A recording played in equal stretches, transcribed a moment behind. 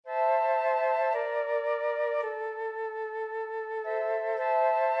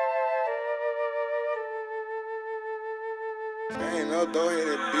We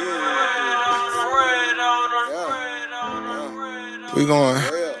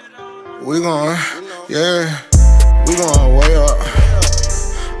going, yeah. We going way up.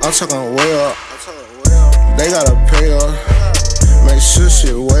 I'm talking way up. They gotta pay up. Make sure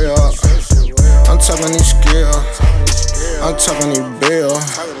shit way up. I'm talking these skills. I'm talking these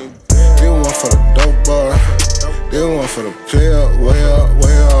bills. This one for the dope bar. This one for the pill. Way up,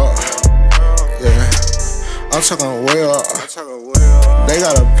 way up. Yeah. I'm talking way up. They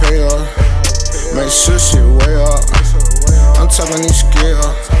gotta pay up. Make sure shit way up. I'm talking these skills.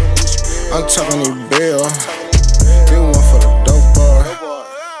 I'm talking these bills. This one for the dope bar.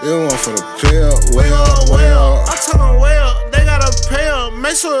 This one for the pill. Way up, way up. I'm talking way up. They gotta pay up.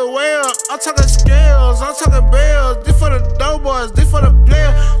 Make sure it way up. I'm talking scales. I'm talking bills. This for the dope boys. This for the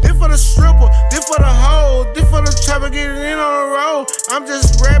player. This for the stripper. This for the hoe. This for the trapper getting in on the road. I'm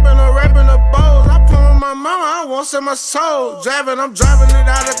just rapping the bowls. I put on my mama. I won't sell my soul. I'm driving it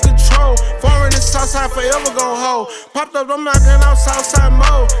out of control. Foreign and Southside forever gon' hold. Popped up, I'm knocking out Southside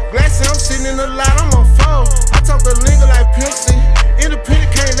mode. Glassy, I'm sitting in the lot, I'm on fold. I talk to nigga like Pimp C.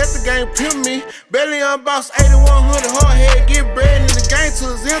 Independent, can't let the game pimp me. Belly on boss, 8100, hard head, get bread in the game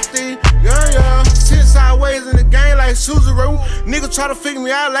till it's empty. Yeah. Sit sideways in the game like Suzaru. Nigga try to figure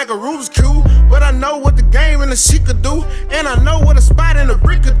me out like a Rubik's Cube. But I know what the game and the shit could do. And I know what a spot and a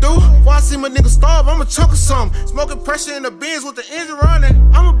brick could do. Before I see my nigga starve, I'ma choke or something. Smoking pressure in the bins with the engine running.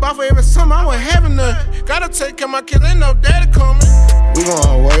 I'm about for every summer, I ain't having none. Gotta take care of my kids, ain't no daddy coming. We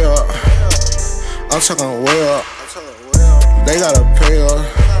going way up. I'm talking way up. They gotta pay up.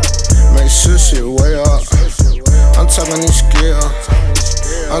 Make sure shit way up. I'm talking these skills.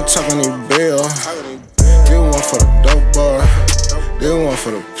 I'm talking these bills. This one for the dope bar. This one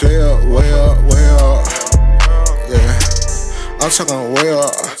for the pill. Way up, way up. Yeah. I'm talking way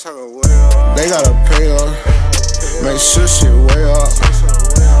up. They gotta pay up. Make sure shit way up.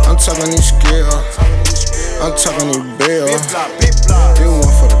 I'm talking these skills. I'm talking these bills. This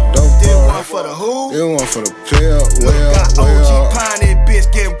one for the dope bar. This one for the who? This one for the pill. Way Look, up, got way OG up. Pine it,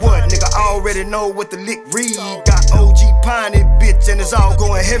 bitch, get what? Nigga already know what the lick read. Got OG Pine it, bitch, and it's all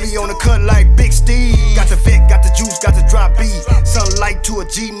going heavy on the cut like Big Steve. Got the vet, got the juice, got the drop beat. Something like to a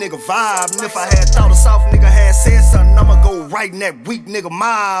G nigga vibe. And if I had thought a soft nigga had said something, I'ma go right in that weak nigga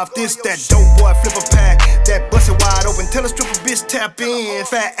mouth. This that dope boy flip a pack, that bust it wide open. Tell a stripper bitch tap in.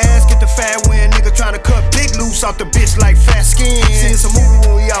 Fat ass get the fat win. Nigga tryna cut big loose off the bitch like fat skin. See it's a movie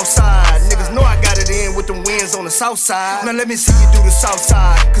when we outside. Niggas know I got it in with them wins on the south side. Now let me see you do the south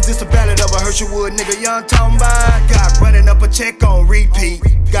side. Cause this the ballad of a Herschelwood nigga young talking about. Got running up a check on repeat.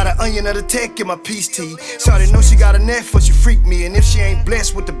 Got an onion of the tech in my peace tea. Shawty know she got a net for she freak me. And if she ain't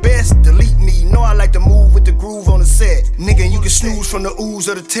blessed with the best, delete me. Know I like to move with the groove on the set. Nigga, you can snooze from the ooze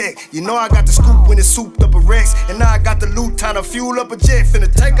of the tech. You know I got the scoop when it's souped up a Rex. And now I got the loot time to fuel up a jet.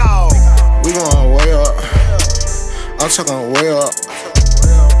 Finna take off. We going way up. I'm talking way up.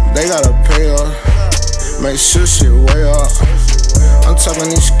 They gotta pay up. Make sure shit way up. I'm talking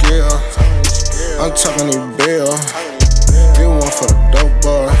these skills. I'm talking these bills. This one for the dope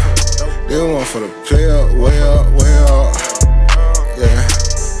bar. This one for the pill. Way up, way up. Yeah.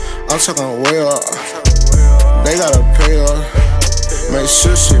 I'm talking way up. They gotta pay up. Make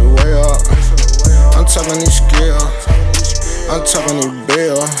sure shit way up. I'm talking these skills. I'm talking these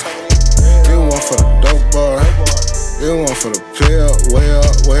bills. This one for the dope bar. This one for the pill. Way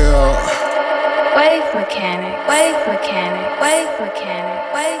up, way up. Wave mechanic, wave mechanic, wave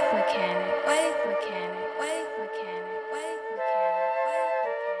mechanic, wave mechanic, wave mechanic.